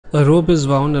A rope is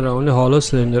wound around a hollow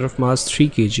cylinder of mass 3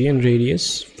 kg and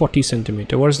radius 40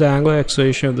 cm. What is the angular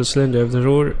acceleration of the cylinder if the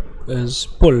rope is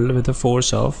pulled with a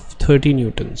force of 30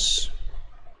 newtons?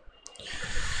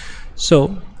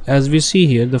 So as we see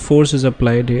here, the force is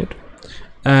applied here,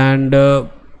 and the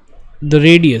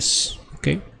radius,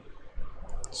 okay,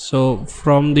 so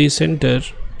from the center,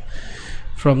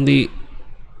 from the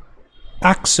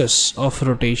axis of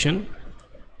rotation,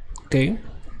 okay,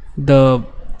 the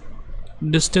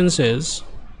distance is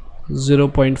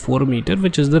 0.4 meter,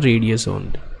 which is the radius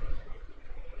only.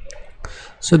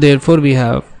 So therefore we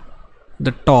have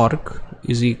the torque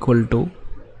is equal to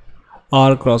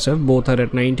R cross F, both are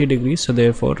at 90 degrees, so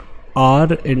therefore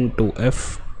R into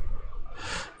F,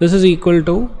 this is equal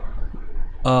to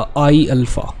I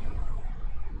alpha.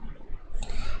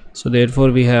 So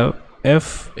therefore we have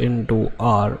F into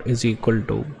R is equal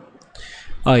to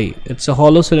I, it's a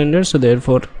hollow cylinder, so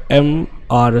therefore M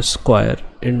R square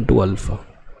into alpha.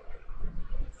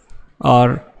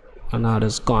 R and R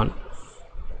is gone,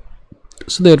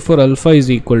 so therefore alpha is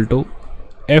equal to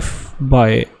F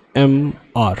by M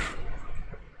R,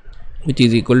 which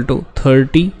is equal to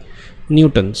 30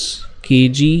 newtons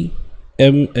kg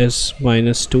ms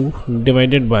minus 2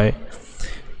 divided by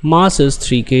mass is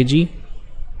 3 kg,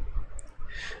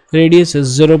 radius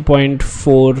is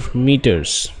 0.4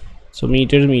 meters. So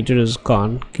meter is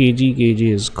gone, kg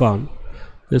is gone,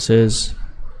 this is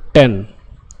 10.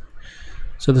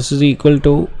 So this is equal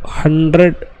to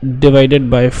 100 divided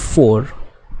by 4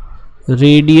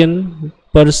 radian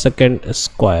per second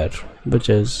square, which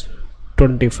is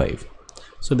 25.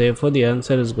 So therefore the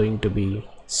answer is going to be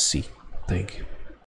C. Thank you.